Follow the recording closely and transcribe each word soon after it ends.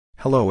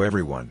Hello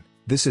everyone,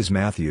 this is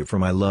Matthew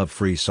from I Love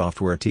Free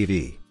Software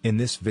TV. In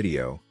this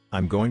video,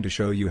 I'm going to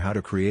show you how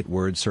to create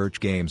word search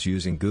games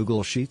using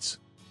Google Sheets.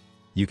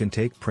 You can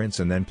take prints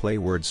and then play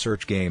word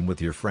search game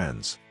with your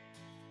friends.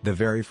 The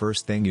very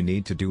first thing you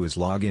need to do is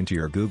log into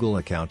your Google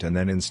account and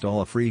then install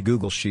a free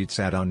Google Sheets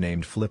add-on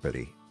named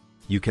Flippity.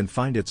 You can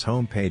find its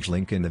homepage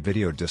link in the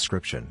video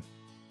description.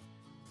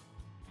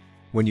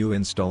 When you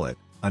install it,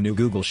 a new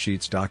Google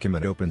Sheets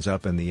document opens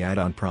up and the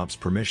add-on prompts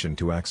permission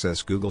to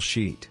access Google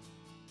Sheet.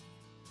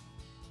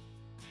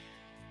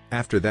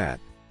 After that,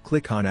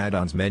 click on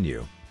Add-ons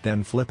menu,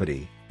 then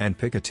Flippity, and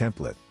pick a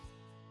template.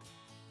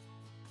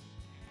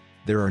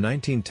 There are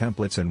 19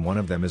 templates and one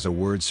of them is a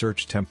word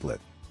search template.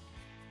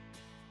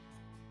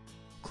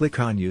 Click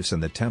on Use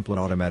and the template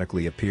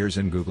automatically appears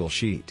in Google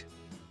Sheet.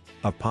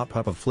 A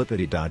pop-up of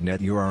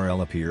flippity.net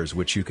URL appears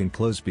which you can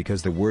close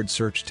because the word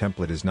search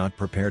template is not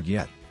prepared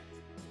yet.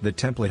 The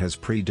template has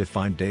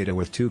predefined data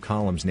with 2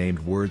 columns named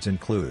Words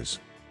and Clues.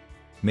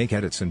 Make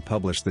edits and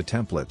publish the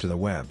template to the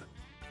web.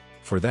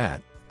 For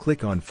that,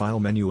 click on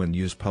File menu and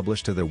use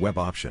Publish to the Web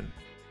option.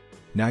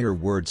 Now your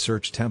word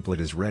search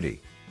template is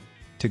ready.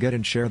 To get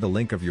and share the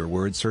link of your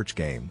word search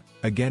game,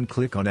 again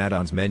click on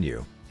Add-ons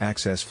menu,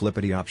 access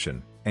Flippity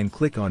option, and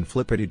click on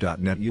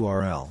flippity.net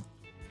URL.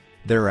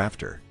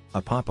 Thereafter,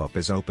 a pop-up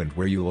is opened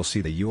where you will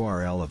see the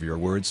URL of your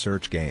word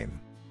search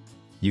game.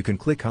 You can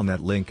click on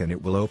that link and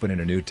it will open in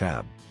a new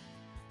tab.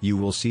 You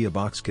will see a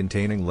box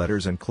containing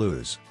letters and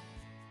clues.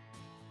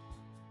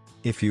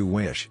 If you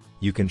wish,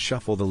 you can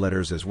shuffle the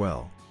letters as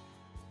well.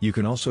 You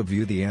can also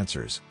view the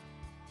answers.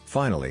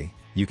 Finally,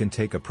 you can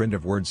take a print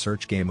of word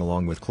search game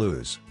along with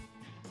clues.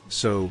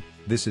 So,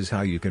 this is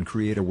how you can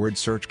create a word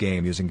search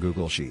game using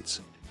Google Sheets.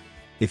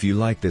 If you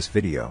like this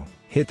video,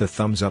 hit the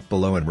thumbs up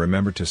below and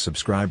remember to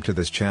subscribe to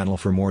this channel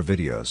for more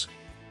videos.